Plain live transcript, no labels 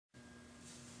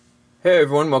Hey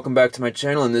everyone, welcome back to my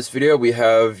channel. In this video we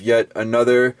have yet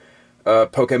another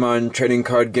Pokemon trading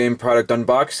card game product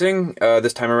unboxing.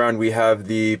 This time around we have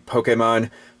the Pokemon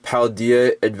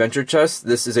Paldea Adventure Chest.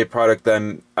 This is a product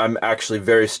that I'm actually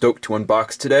very stoked to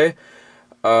unbox today.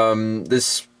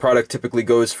 This product typically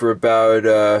goes for about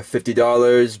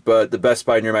 $50, but the Best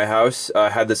Buy near my house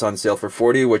had this on sale for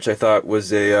 $40, which I thought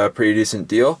was a pretty decent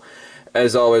deal.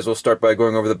 As always, we'll start by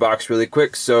going over the box really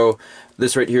quick. So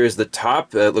this right here is the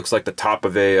top. It looks like the top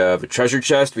of a treasure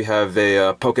chest. We have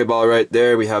a Pokeball right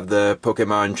there. We have the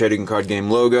Pokemon trading card game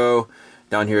logo.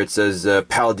 Down here it says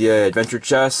Paldea Adventure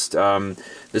Chest.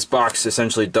 This box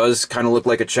essentially does kind of look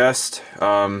like a chest.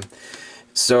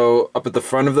 So up at the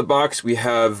front of the box we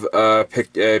have a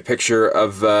picture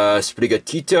of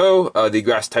Sprigatito, the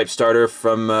grass type starter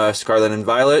from Scarlet and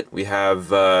Violet. We have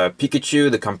Pikachu,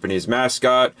 the company's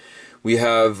mascot. We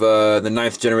have the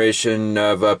 9th generation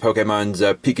of Pokemon's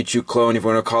Pikachu clone, if you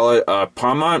want to call it,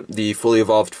 Pawmont, the fully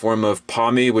evolved form of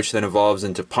Pawmi, which then evolves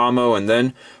into Pawmo and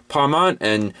then Pawmont.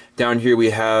 And down here we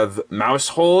have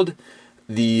Mousehold,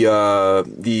 the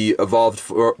evolved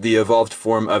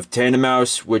form of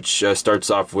Tandemaus, which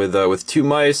starts off with 2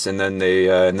 mice, and then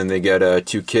they get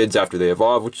 2 kids after they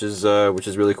evolve, which is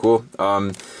really cool.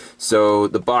 So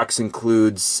the box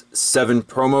includes 7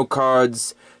 promo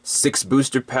cards, 6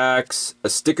 booster packs, a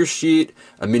sticker sheet,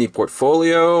 a mini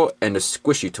portfolio, and a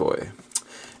squishy toy.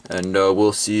 And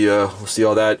we'll see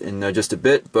all that in just a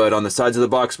bit. But on the sides of the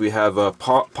box we have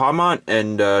Pawmont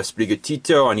and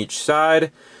Sprigatito on each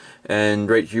side, and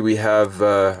right here we have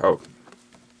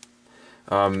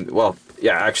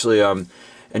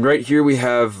and right here we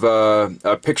have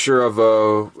a picture of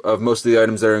most of the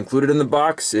items that are included in the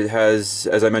box. It has,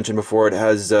 as I mentioned before, it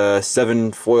has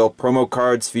 7 foil promo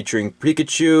cards featuring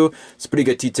Pikachu,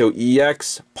 Sprigatito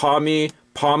EX, Pawmi,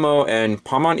 Pawmo, and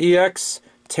Pawmont EX,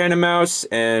 Tandemaus,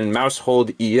 and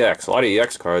Mousehold EX. A lot of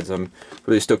EX cards. I'm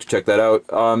really stoked to check that out.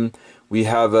 We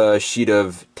have a sheet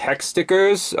of text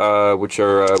stickers, which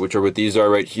are what these are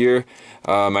right here.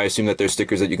 I assume that they're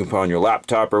stickers that you can put on your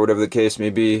laptop or whatever the case may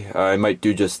be. I might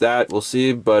do just that. We'll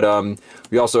see. But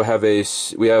we also have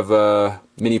a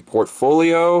mini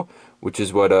portfolio, which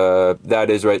is what that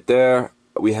is right there.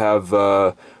 We have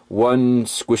 1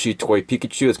 squishy toy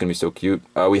Pikachu. It's gonna be so cute.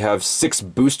 We have 6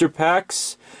 booster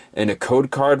packs and a code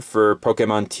card for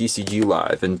Pokemon TCG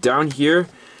Live. And down here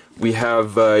we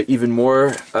have even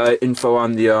more info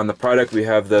on the product. We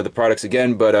have the products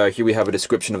again, but here we have a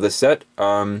description of the set.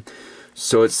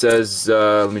 So it says,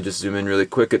 let me just zoom in really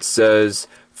quick. It says,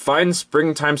 "Find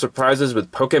springtime surprises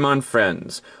with Pokemon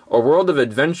friends. A world of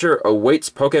adventure awaits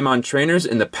Pokemon trainers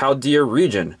in the Paldea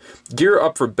region. Gear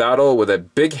up for battle with a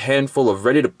big handful of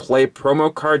ready-to-play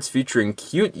promo cards featuring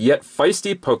cute yet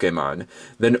feisty Pokemon.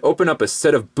 Then open up a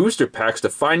set of booster packs to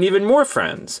find even more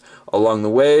friends. Along the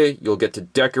way, you'll get to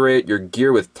decorate your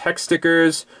gear with text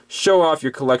stickers, show off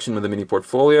your collection with a mini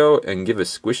portfolio, and give a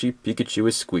squishy Pikachu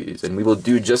a squeeze." And we will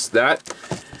do just that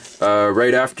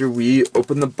right after we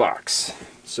open the box.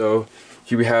 So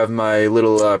here we have my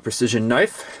little precision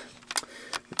knife.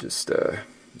 Just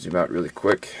zoom out really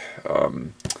quick.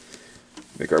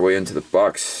 Make our way into the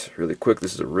box really quick.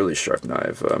 This is a really sharp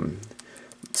knife.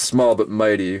 Small but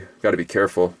mighty. Got to be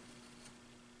careful.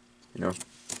 You know.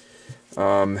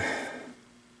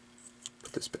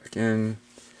 Put this back in.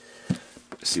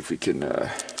 Let's see if we can.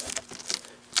 There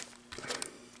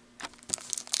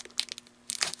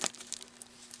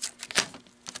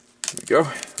we go.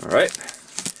 All right.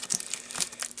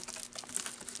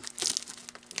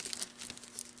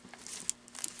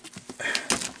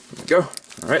 Go.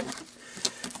 All right.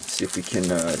 Let's see if we can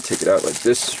take it out like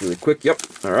this really quick. Yep.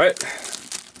 All right.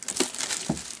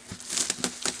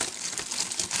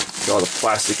 Get all the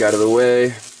plastic out of the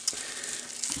way.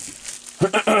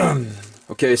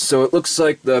 Okay, so it looks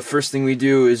like the first thing we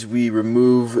do is we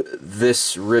remove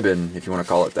this ribbon, if you want to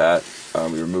call it that.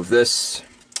 We remove this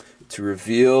to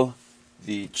reveal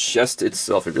the chest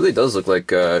itself. It really does look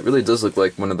like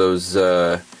one of those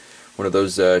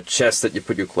chests that you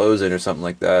put your clothes in or something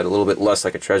like that. A little bit less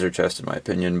like a treasure chest in my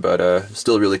opinion, but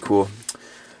still really cool.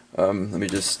 Let me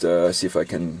just see if I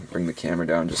can bring the camera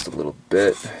down just a little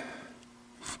bit.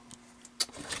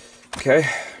 Okay.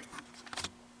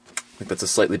 I think that's a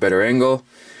slightly better angle.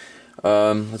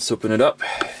 Let's open it up.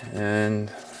 And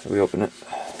how do we open it?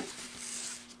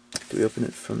 Do we open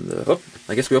it from the... Oh,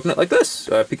 I guess we open it like this.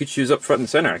 Pikachu's up front and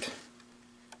center.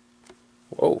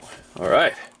 Whoa.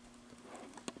 Alright.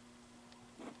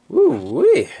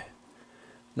 Woo-wee.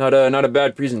 Not a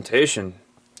bad presentation.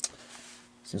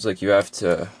 Seems like you have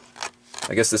to...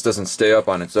 I guess this doesn't stay up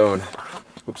on its own.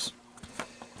 Oops.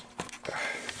 There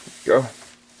we go.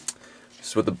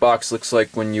 is what the box looks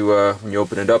like when you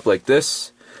open it up like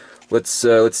this. Let's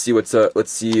see what's up.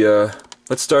 Let's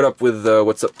start up with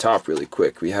what's up top really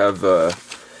quick. We have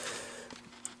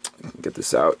get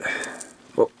this out.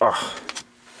 Oh,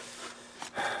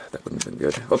 that wouldn't have been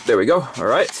good. Oh, there we go. All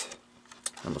right.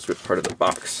 Almost ripped part of the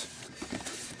box.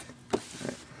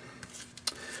 Right.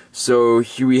 So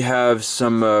here we have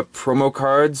some promo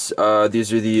cards.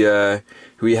 These are the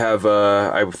we have.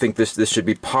 I think this should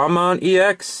be Pokémon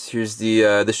EX. Here's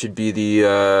the this should be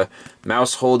the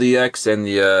Mousehold EX and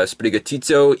the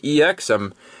Sprigatito EX.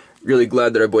 I'm really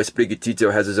glad that our boy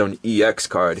Sprigatito has his own EX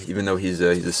card, even though he's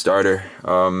a starter.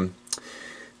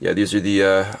 Yeah, these are the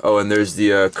oh, and there's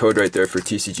the code right there for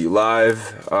TCG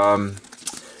Live.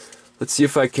 Let's see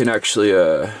if I can actually.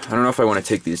 I don't know if I want to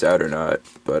take these out or not,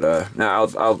 but nah,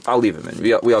 I'll leave them in.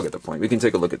 We all get the point. We can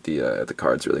take a look at the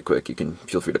cards really quick. You can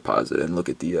feel free to pause it and look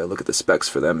at the specs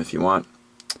for them if you want.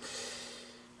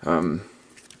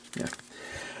 Yeah.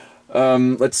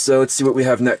 Let's see what we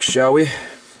have next, shall we?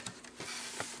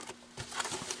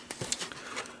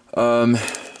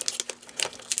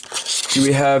 Here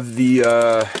we have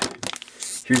the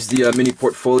here's the mini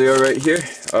portfolio right here.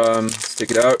 Let's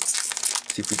take it out.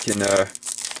 See if we can.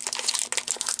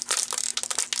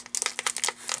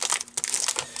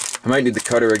 I might need the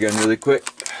cutter again really quick.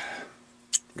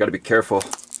 Got to be careful.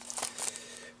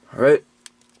 All right.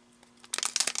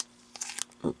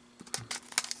 Oh.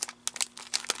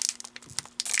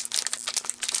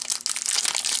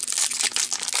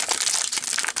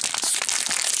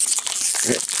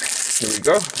 Here we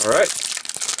go. All right.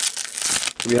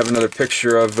 We have another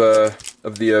picture of the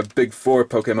big four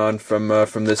Pokemon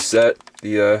from this set.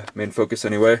 The main focus,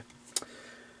 anyway.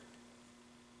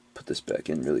 Put this back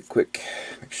in really quick.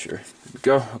 Make sure. There we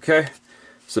go. Okay.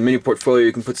 So mini portfolio.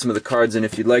 You can put some of the cards in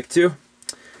if you'd like to.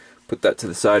 Put that to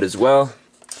the side as well.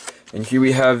 And here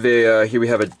we have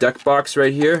a deck box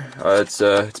right here. It's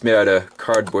made out of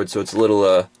cardboard, so it's a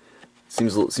little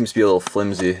seems to be a little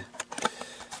flimsy.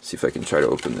 See if I can try to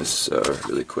open this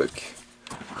really quick.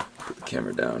 Put the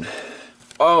camera down.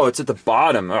 Oh, it's at the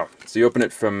bottom. Oh, so you open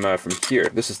it from here.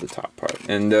 This is the top part.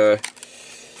 And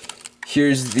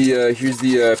here's the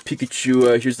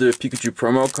Pikachu. Here's the Pikachu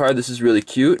promo card. This is really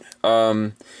cute.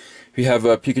 We have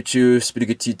Pikachu,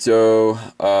 Sprigatito,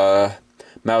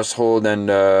 Mousehold, and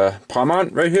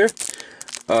Pokémon right here.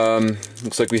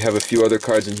 Looks like we have a few other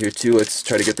cards in here too. Let's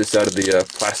try to get this out of the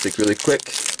plastic really quick.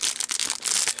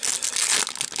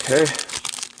 Okay.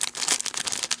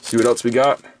 See what else we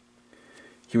got.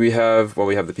 Here we have, well,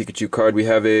 we have the Pikachu card. We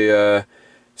have a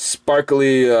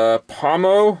sparkly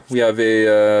Pomo. We have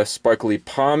a sparkly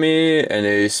Pommy and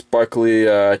a sparkly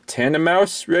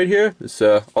Tandemaus right here. This,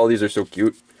 all these are so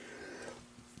cute.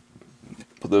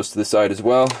 Put those to the side as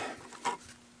well.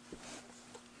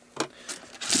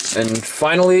 And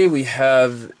finally, we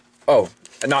have, oh,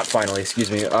 not finally, excuse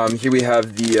me. Here we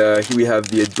have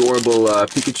the adorable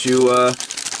Pikachu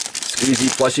squeezy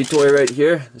plushie toy right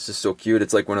here. This is so cute.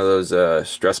 It's like one of those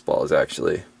stress balls,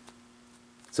 actually.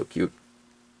 So cute.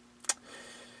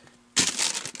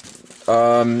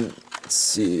 Let's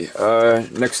see.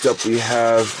 Next up, we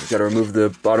got to remove the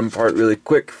bottom part really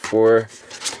quick.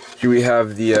 Here we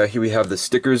have the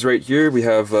stickers right here. We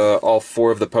have all four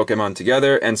of the Pokemon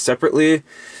together and separately,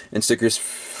 and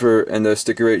the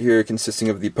sticker right here consisting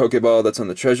of the Pokeball that's on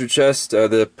the treasure chest.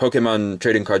 The Pokemon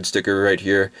trading card sticker right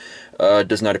here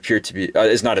does not appear to be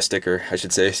is not a sticker, I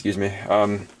should say. Excuse me.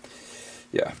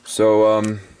 Yeah. So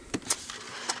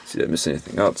see, did I miss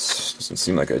anything else? Doesn't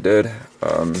seem like I did.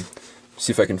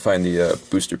 See if I can find the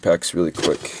booster packs really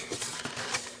quick.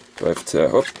 Do I have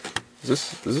to? Oh, is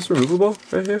this removable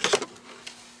right here?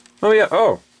 Oh yeah.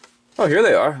 Oh, here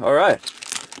they are. All right.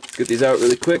 Let's get these out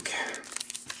really quick.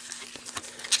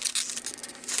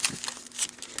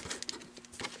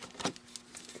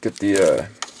 Get the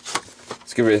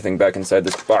let's give everything back inside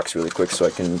this box really quick so I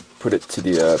can put it to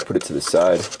the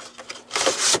side.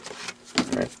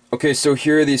 All right. Okay, so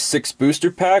here are these 6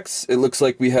 booster packs. It looks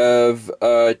like we have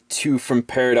 2 from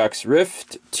Paradox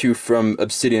Rift, 2 from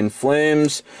Obsidian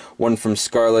Flames, 1 from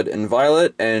Scarlet and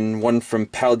Violet, and 1 from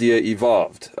Paldea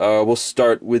Evolved. We'll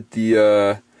start with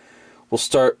the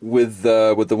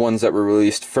ones that were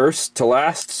released first to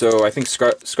last. So I think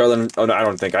Scarlet. Oh no, I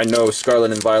don't think. I know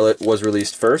Scarlet and Violet was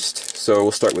released first. So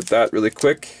we'll start with that really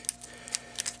quick.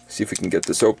 See if we can get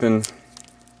this open.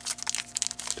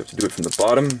 Just have to do it from the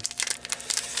bottom.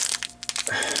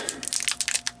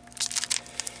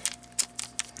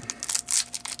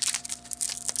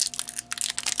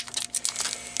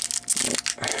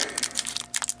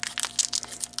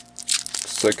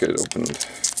 Looks like it opened.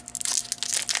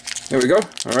 There we go.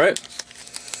 All right.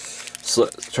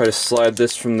 try to slide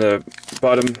this from the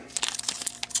bottom.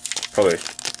 Probably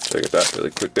try to get that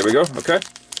really quick. There we go. Okay.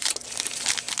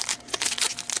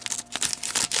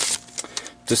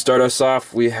 To start us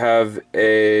off, we have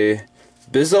a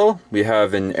Bizzle, we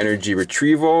have an Energy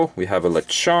Retrieval, we have a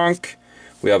Lechonk,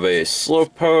 we have a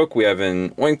Slowpoke, we have an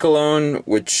Oinkologne,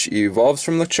 which evolves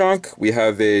from Lechonk, we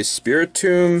have a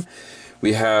Spiritomb,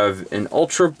 we have an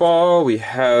Ultra Ball, we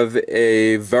have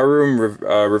a Varum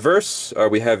Reverse,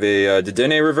 we have a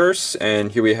Dedenne Reverse,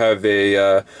 and here we have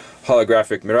a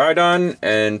Holographic Miraidon,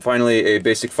 and finally a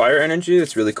basic Fire Energy.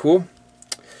 That's really cool.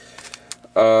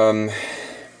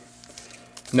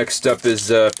 Next up is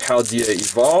Paldea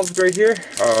Evolved right here.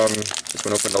 This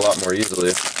one opened a lot more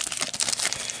easily.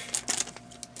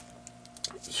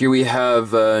 Here we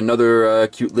have another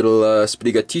cute little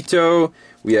Sprigatito.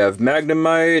 We have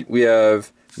Magnemite, we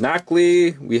have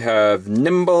Knackley, we have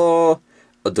Nimble,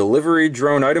 a Delivery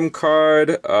Drone item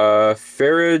card,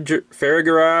 Farigiraf,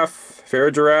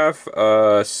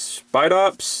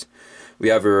 Spidops. We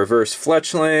have a reverse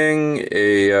Fletchling,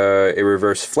 a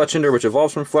reverse Fletchinder, which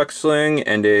evolves from Fletchling,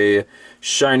 and a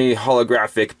shiny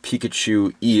holographic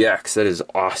Pikachu EX. That is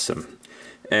awesome.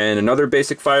 And another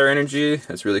basic Fire Energy.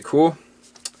 That's really cool.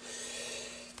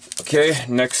 Okay,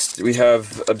 next we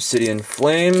have Obsidian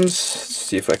Flames. Let's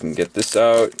see if I can get this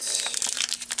out.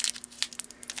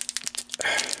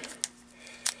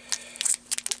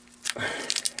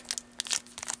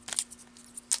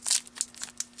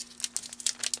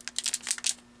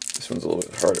 This one's a little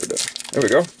bit harder to... There we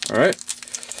go. Alright.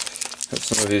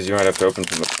 Some of these you might have to open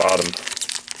from the bottom.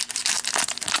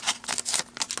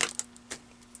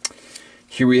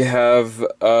 Here we have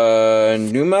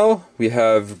Numel, we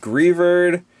have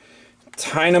Greavard,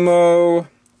 Tynamo,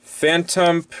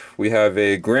 Phantump, we have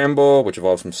a Gramble, which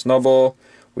evolves from Snubble,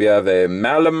 we have a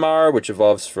Malamar, which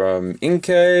evolves from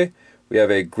Inkay, we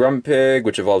have a Grumpig,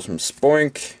 which evolves from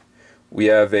Spoink, we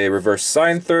have a reverse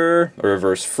Cynther, a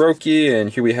reverse Froakie,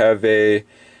 and here we have a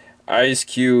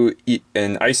Ice-Q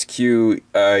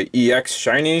EX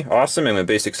Shiny, awesome, and a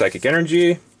basic Psychic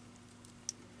Energy.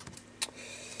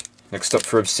 Next up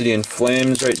for Obsidian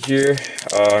Flames right here,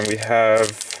 we have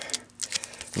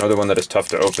another one that is tough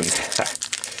to open.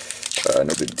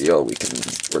 No big deal, we can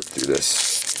work through this.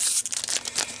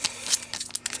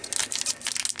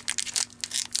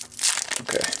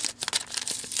 Okay,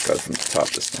 got it from the top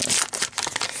this time.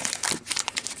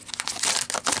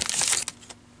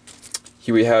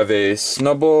 Here we have a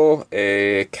Snubble,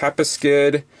 a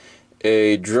Capaskid,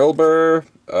 a Drillbur,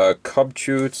 a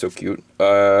Cubchoo, so cute,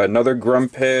 another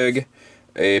Grumpig,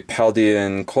 a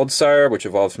Paldean Coldsire, which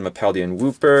evolves from a Paldean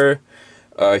Wooper.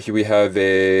 Here we have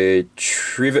a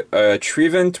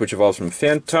Trevenant, which evolves from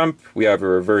Phantump. We have a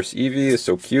reverse Eevee, is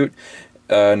so cute.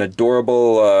 An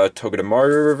adorable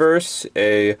Togedemaru reverse,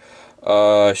 a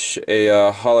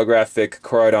holographic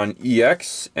Koraidon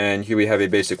EX, and here we have a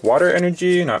basic Water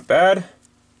Energy, not bad.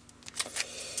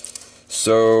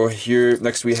 So here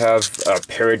next we have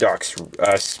Paradox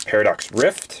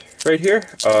Rift right here.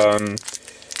 There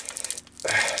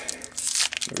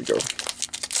we go.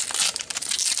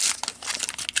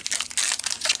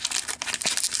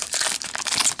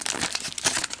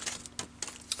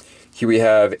 Here we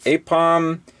have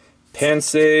Apom,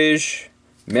 Pansage,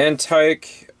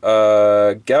 Mantike,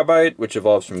 Gabite, which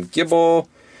evolves from Gibble.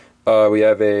 We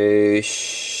have a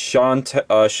Chantel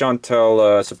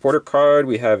supporter card.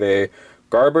 We have a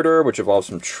Garbiter, which evolves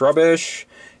from Trubbish.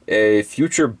 A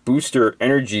Future Booster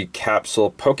Energy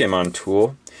Capsule Pokemon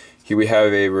tool. Here we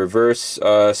have a reverse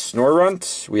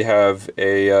Snorunt. We have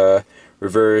a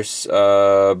reverse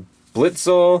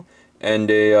Blitzel.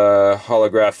 And a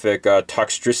holographic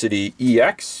Toxtricity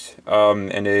EX,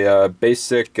 and a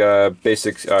basic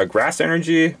Grass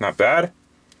Energy, not bad.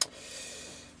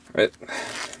 Right.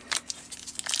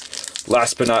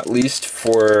 Last but not least,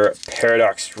 for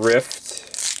Paradox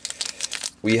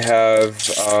Rift, we have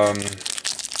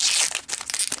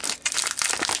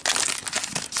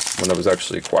one that was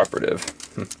actually cooperative.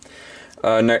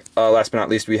 Last but not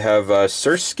least, we have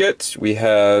Surskit, we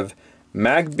have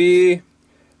Magby,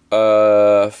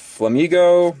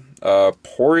 Flamigo,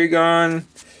 Porygon,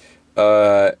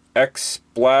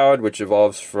 X-Bloud, which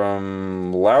evolves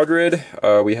from Loudred.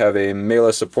 We have a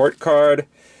Mela support card.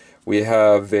 We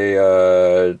have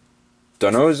a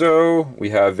Donozo.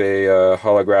 We have a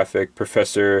holographic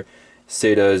Professor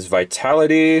Seta's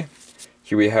Vitality.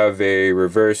 Here we have a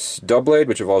reverse Doublade,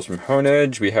 which evolves from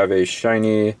Honedge. We have a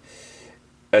shiny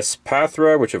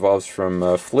Espathra, which evolves from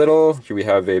Flittle. Here we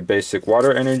have a basic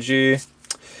Water Energy.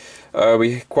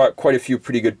 We quite a few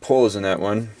pretty good pulls in that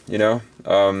one, you know.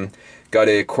 got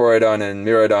a Koraidon and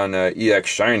Miraidon EX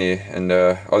Shiny and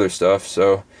other stuff.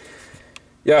 So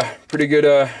yeah, pretty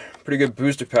good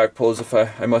booster pack pulls, if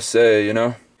I must say, you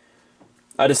know.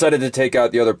 I decided to take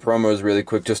out the other promos really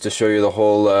quick just to show you the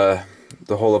whole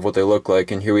of what they look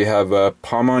like. And here we have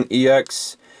Pokémon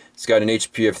EX. It's got an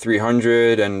HP of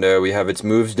 300, and we have its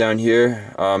moves down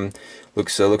here.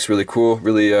 Looks really cool,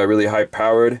 really high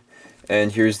powered.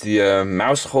 And here's the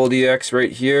Mousehold EX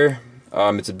right here.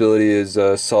 Its ability is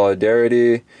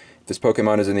Solidarity. This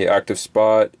Pokemon is in the active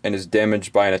spot and is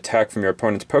damaged by an attack from your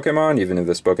opponent's Pokemon, even if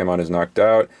this Pokemon is knocked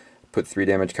out. Put 3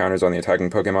 damage counters on the attacking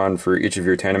Pokemon for each of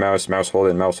your Tandemaus, Mousehold,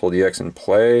 and Mousehold EX in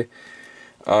play.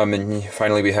 And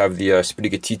finally we have the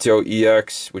Sprigatito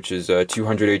EX, which is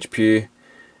 200 HP.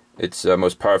 Its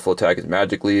most powerful attack is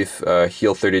Magic Leaf,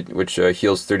 heal 30, which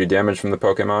heals 30 damage from the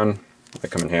Pokemon.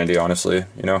 That come in handy, honestly,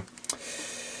 you know.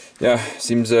 Yeah,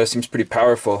 seems pretty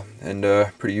powerful and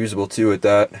pretty usable too at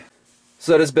that.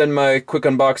 So that has been my quick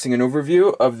unboxing and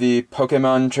overview of the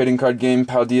Pokemon trading card game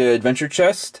Paldea Adventure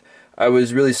Chest. I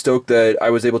was really stoked that I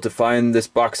was able to find this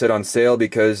box set on sale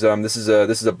because this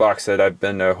is a box set I've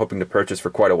been hoping to purchase for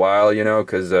quite a while, you know,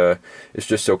 because it's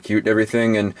just so cute and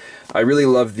everything. And I really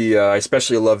love I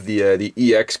especially love the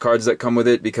EX cards that come with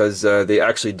it because they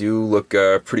actually do look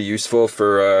pretty useful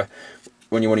for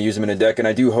when you want to use them in a deck, and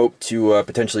I do hope to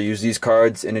potentially use these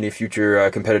cards in any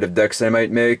future competitive decks I might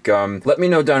make. Let me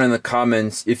know down in the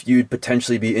comments if you'd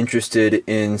potentially be interested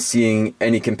in seeing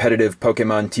any competitive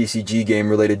Pokemon TCG game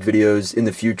related videos in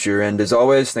the future, and as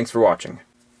always, thanks for watching.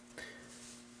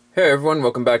 Hey everyone,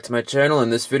 welcome back to my channel. In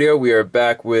this video we are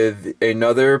back with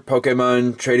another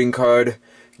Pokemon trading card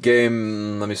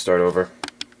game. Let me start over.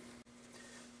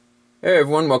 Hey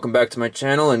everyone, welcome back to my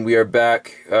channel, and we are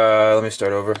back, let me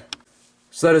start over.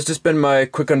 So that has just been my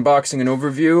quick unboxing and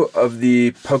overview of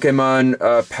the Pokemon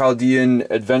Paldean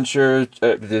Adventure.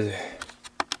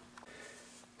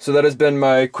 So that has been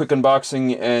my quick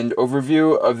unboxing and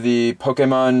overview of the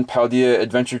Pokemon Paldea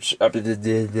Adventure.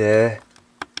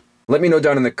 Let me know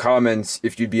down in the comments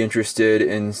if you'd be interested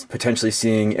in potentially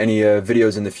seeing any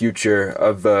videos in the future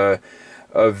of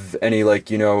any, like,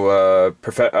 you know,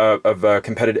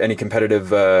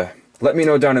 competitive. Let me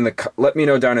know down in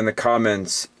the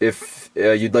comments if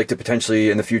you'd like to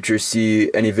potentially in the future see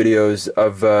any videos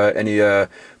of any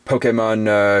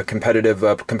Pokemon competitive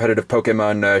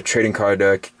Pokemon trading card.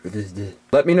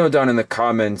 Let me know down in the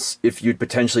comments if you'd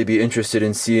potentially be interested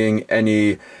in seeing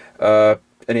any. Can't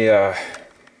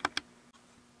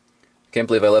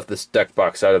believe I left this deck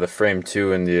box out of the frame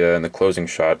too in the closing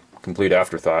shot. Complete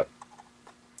afterthought.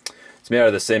 It's made out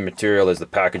of the same material as the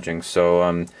packaging,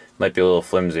 so might be a little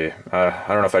flimsy. I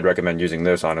don't know if I'd recommend using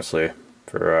this, honestly,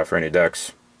 for any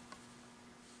decks.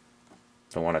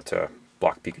 Don't want it to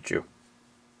block Pikachu.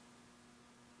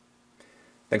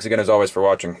 Thanks again, as always, for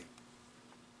watching.